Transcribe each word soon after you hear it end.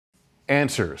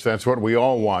answers. That's what we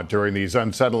all want during these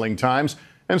unsettling times.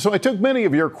 And so I took many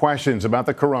of your questions about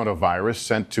the coronavirus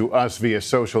sent to us via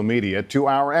social media to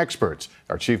our experts,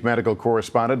 our chief medical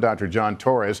correspondent, Dr. John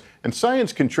Torres, and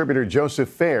science contributor Joseph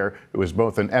Fair, who is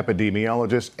both an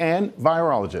epidemiologist and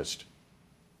virologist.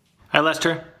 Hi,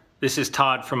 Lester. This is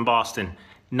Todd from Boston.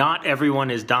 Not everyone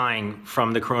is dying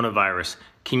from the coronavirus.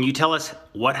 Can you tell us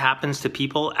what happens to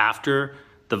people after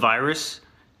the virus?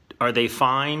 Are they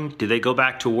fine? Do they go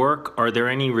back to work? Are there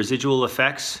any residual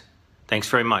effects? Thanks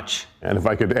very much. And if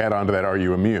I could add on to that, are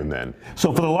you immune then?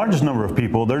 So for the largest number of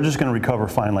people, they're just going to recover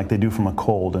fine like they do from a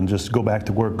cold and just go back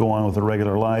to work, go on with their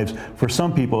regular lives. For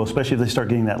some people, especially if they start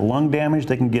getting that lung damage,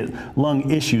 they can get lung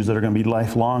issues that are going to be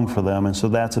lifelong for them, and so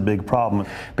that's a big problem.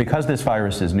 Because this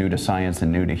virus is new to science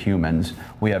and new to humans,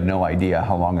 we have no idea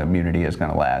how long immunity is going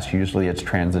to last. Usually it's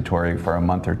transitory for a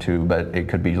month or two, but it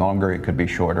could be longer, it could be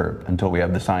shorter. Until we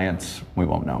have the science, we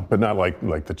won't know. But not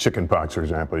like the chicken pox, for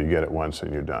example, you get it once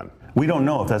and you're done. We don't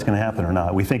know if that's going to happen or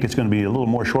not. We think it's going to be a little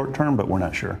more short term, but we're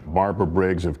not sure. Barbara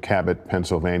Briggs of Cabot,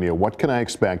 Pennsylvania. What can I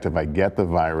expect if I get the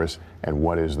virus, and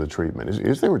what is the treatment?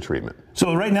 Is there a treatment?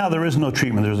 So right now there is no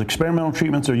treatment. There's experimental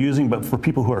treatments they're using, but for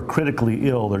people who are critically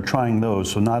ill, they're trying those.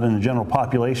 So not in the general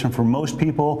population. For most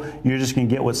people, you're just going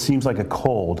to get what seems like a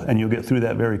cold, and you'll get through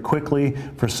that very quickly.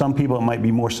 For some people, it might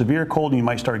be more severe cold, and you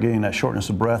might start getting that shortness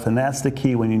of breath, and that's the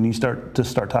key when you need to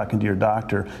start talking to your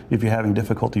doctor if you're having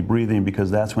difficulty breathing, because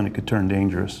that's when it could turn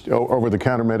dangerous.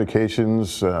 Over-the-counter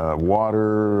medications,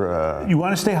 water? You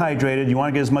want to stay hydrated. You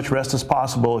want to get as much rest as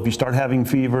possible. If you start having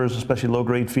fevers, especially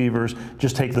low-grade fevers,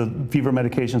 just take the fever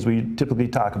medications we typically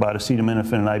talk about,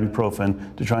 acetaminophen and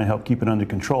ibuprofen, to try and help keep it under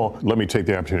control. Let me take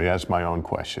the opportunity to ask my own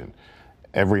question.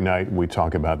 Every night we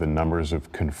talk about the numbers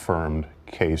of confirmed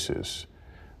cases.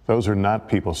 Those are not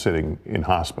people sitting in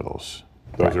hospitals.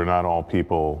 Those are not all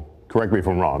people, correct me if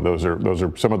I'm wrong, those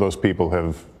are some of those people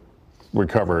have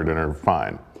recovered and are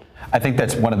fine. I think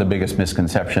that's one of the biggest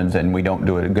misconceptions, and we don't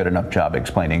do a good enough job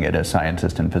explaining it as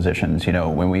scientists and physicians. You know,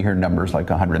 when we hear numbers like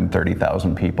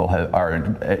 130,000 people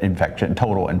are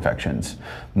total infections,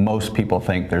 most people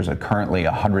think there's currently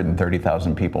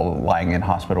 130,000 people lying in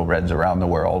hospital beds around the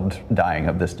world dying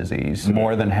of this disease.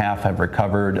 More than half have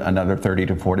recovered. Another 30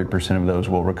 to 40% of those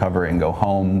will recover and go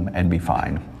home and be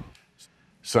fine.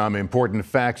 Some important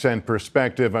facts and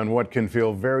perspective on what can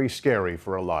feel very scary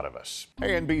for a lot of us.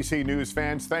 Hey, NBC News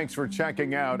fans, thanks for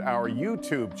checking out our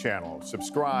YouTube channel.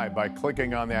 Subscribe by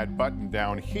clicking on that button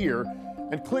down here,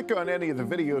 and click on any of the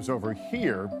videos over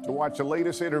here to watch the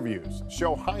latest interviews,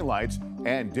 show highlights,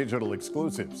 and digital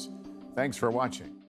exclusives. Thanks for watching.